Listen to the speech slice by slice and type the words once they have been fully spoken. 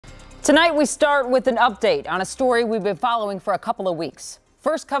Tonight we start with an update on a story we've been following for a couple of weeks.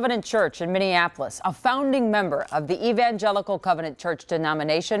 First Covenant Church in Minneapolis, a founding member of the Evangelical Covenant Church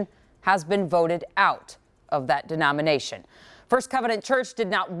denomination, has been voted out of that denomination. First Covenant Church did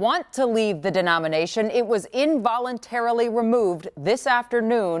not want to leave the denomination. It was involuntarily removed this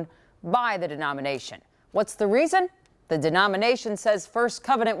afternoon by the denomination. What's the reason? The denomination says First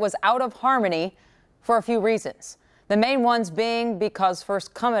Covenant was out of harmony for a few reasons. The main ones being because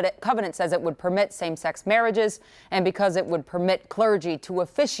First Covenant says it would permit same-sex marriages and because it would permit clergy to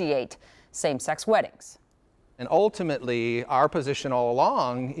officiate same-sex weddings. And ultimately, our position all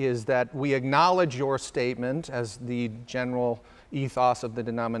along is that we acknowledge your statement as the general ethos of the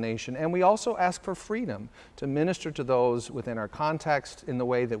denomination, and we also ask for freedom to minister to those within our context in the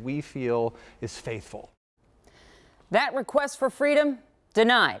way that we feel is faithful. That request for freedom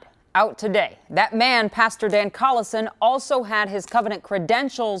denied. Out today. That man, Pastor Dan Collison, also had his covenant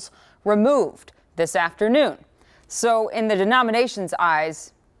credentials removed this afternoon. So in the denomination's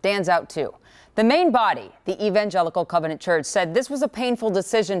eyes, Dan's out too. The main body, the Evangelical Covenant Church, said this was a painful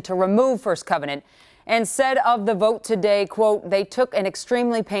decision to remove First Covenant and said of the vote today, quote, they took an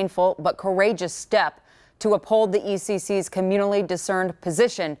extremely painful but courageous step to uphold the ECC's communally discerned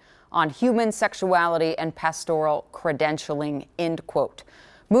position on human sexuality and pastoral credentialing, end quote.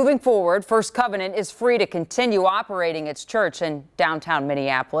 Moving forward, First Covenant is free to continue operating its church in downtown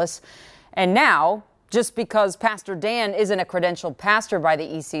Minneapolis. And now, just because Pastor Dan isn't a credentialed pastor by the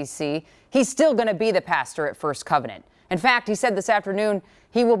ECC, he's still going to be the pastor at First Covenant. In fact, he said this afternoon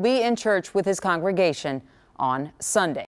he will be in church with his congregation on Sunday.